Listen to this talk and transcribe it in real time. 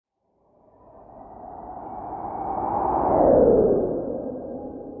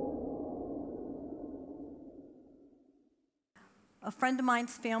friend of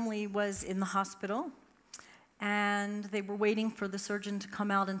mine's family was in the hospital, and they were waiting for the surgeon to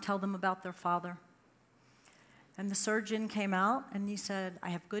come out and tell them about their father. And the surgeon came out, and he said, I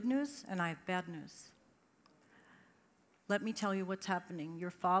have good news and I have bad news. Let me tell you what's happening.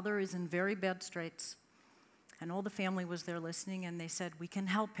 Your father is in very bad straits. And all the family was there listening, and they said, we can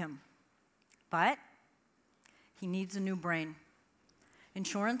help him, but he needs a new brain.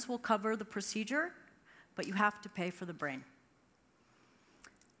 Insurance will cover the procedure, but you have to pay for the brain.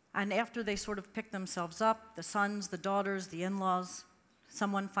 And after they sort of picked themselves up, the sons, the daughters, the in-laws,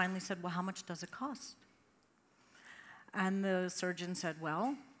 someone finally said, well, how much does it cost? And the surgeon said,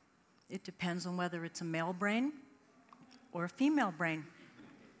 well, it depends on whether it's a male brain or a female brain.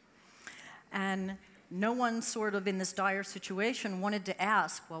 And no one sort of in this dire situation wanted to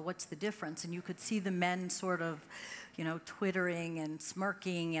ask, well, what's the difference? And you could see the men sort of, twittering and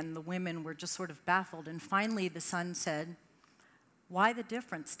smirking, and the women were just sort of baffled. And finally, the son said, why the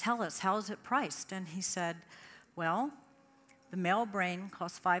difference? Tell us, how is it priced? And he said, well, the male brain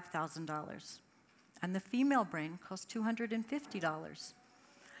costs $5,000, and the female brain costs $250.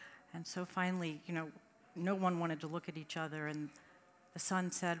 And so finally, no one wanted to look at each other, and the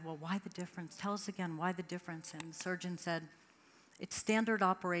son said, well, why the difference? Tell us again, why the difference? And the surgeon said, it's standard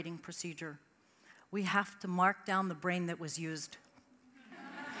operating procedure. We have to mark down the brain that was used.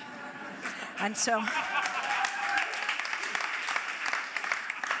 And so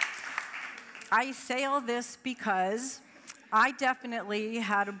I say all this because I definitely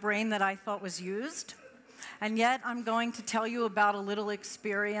had a brain that I thought was used, and yet I'm going to tell you about a little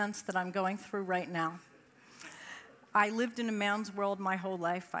experience that I'm going through right now. I lived in a man's world my whole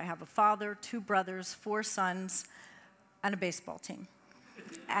life. I have a father, 2 brothers, 4 sons, and a baseball team.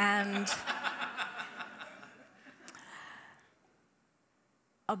 And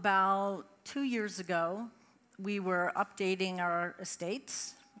about 2 years ago, we were updating our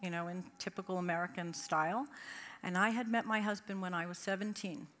estates, in typical American style. And I had met my husband when I was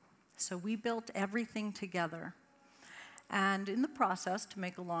 17. So we built everything together. And in the process, to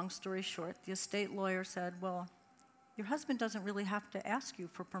make a long story short, the estate lawyer said, well, your husband doesn't really have to ask you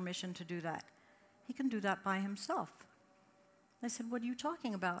for permission to do that. He can do that by himself. I said, what are you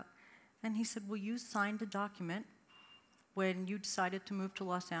talking about? And he said, well, you signed a document when you decided to move to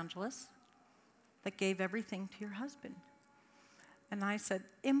Los Angeles that gave everything to your husband. And I said,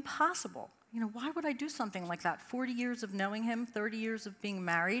 impossible. Why would I do something like that? 40 years of knowing him, 30 years of being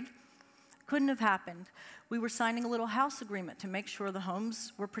married, couldn't have happened. We were signing a little house agreement to make sure the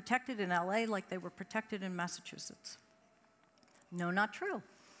homes were protected in LA like they were protected in Massachusetts. No, not true.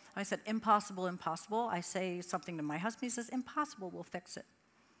 I said, impossible, impossible. I say something to my husband, he says, impossible, we'll fix it.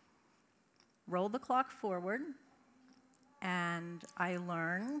 Roll the clock forward, and I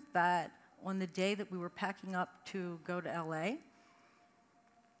learned that on the day that we were packing up to go to LA,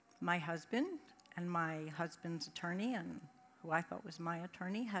 my husband and my husband's attorney, and who I thought was my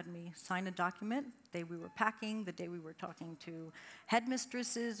attorney, had me sign a document the day we were packing, the day we were talking to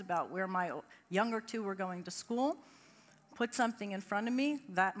headmistresses about where my younger 2 were going to school, put something in front of me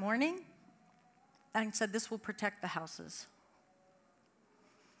that morning and said, this will protect the houses.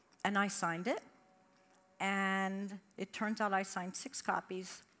 And I signed it, and it turns out I signed 6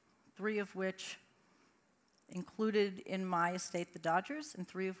 copies, 3 of which included in my estate the Dodgers, and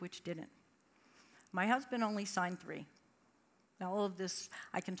 3 of which didn't. My husband only signed 3. Now, all of this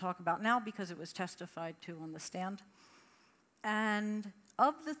I can talk about now because it was testified to on the stand. And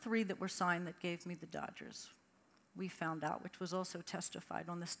of the 3 that were signed that gave me the Dodgers, we found out, which was also testified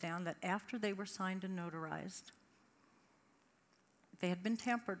on the stand, that after they were signed and notarized, they had been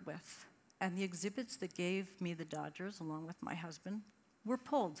tampered with. And the exhibits that gave me the Dodgers, along with my husband, were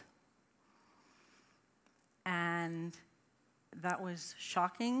pulled. And that was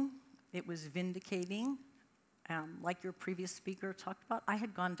shocking. It was vindicating. Like your previous speaker talked about, I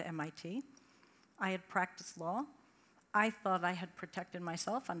had gone to MIT. I had practiced law. I thought I had protected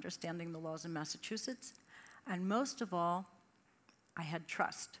myself, understanding the laws in Massachusetts. And most of all, I had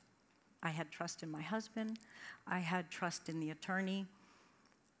trust. I had trust in my husband. I had trust in the attorney.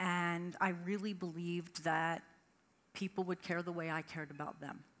 And I really believed that people would care the way I cared about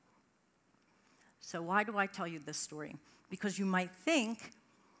them. So why do I tell you this story? Because you might think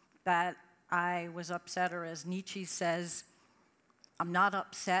that I was upset, or as Nietzsche says, I'm not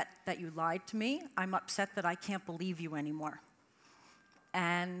upset that you lied to me. I'm upset that I can't believe you anymore.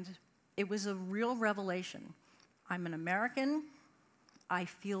 And it was a real revelation. I'm an American. I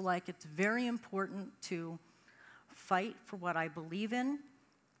feel like it's very important to fight for what I believe in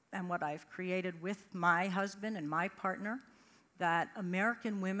and what I've created with my husband and my partner, that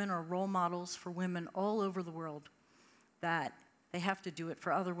American women are role models for women all over the world, that They have to do it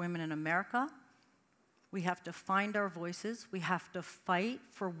for other women in America. We have to find our voices. We have to fight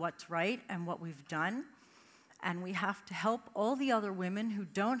for what's right and what we've done. And we have to help all the other women who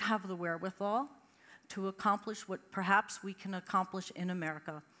don't have the wherewithal to accomplish what perhaps we can accomplish in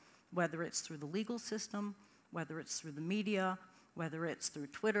America, whether it's through the legal system, whether it's through the media, whether it's through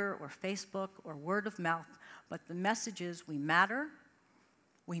Twitter or Facebook or word of mouth. But the message is we matter,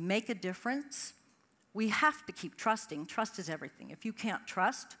 we make a difference, we have to keep trusting. Trust is everything. If you can't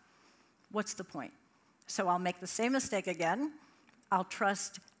trust, what's the point? So I'll make the same mistake again. I'll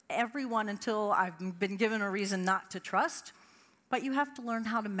trust everyone until I've been given a reason not to trust, but you have to learn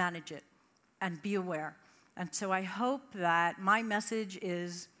how to manage it and be aware. And so I hope that my message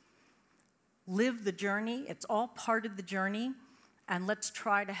is live the journey. It's all part of the journey, and let's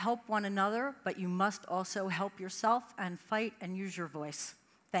try to help one another, but you must also help yourself and fight and use your voice.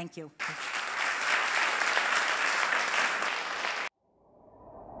 Thank you.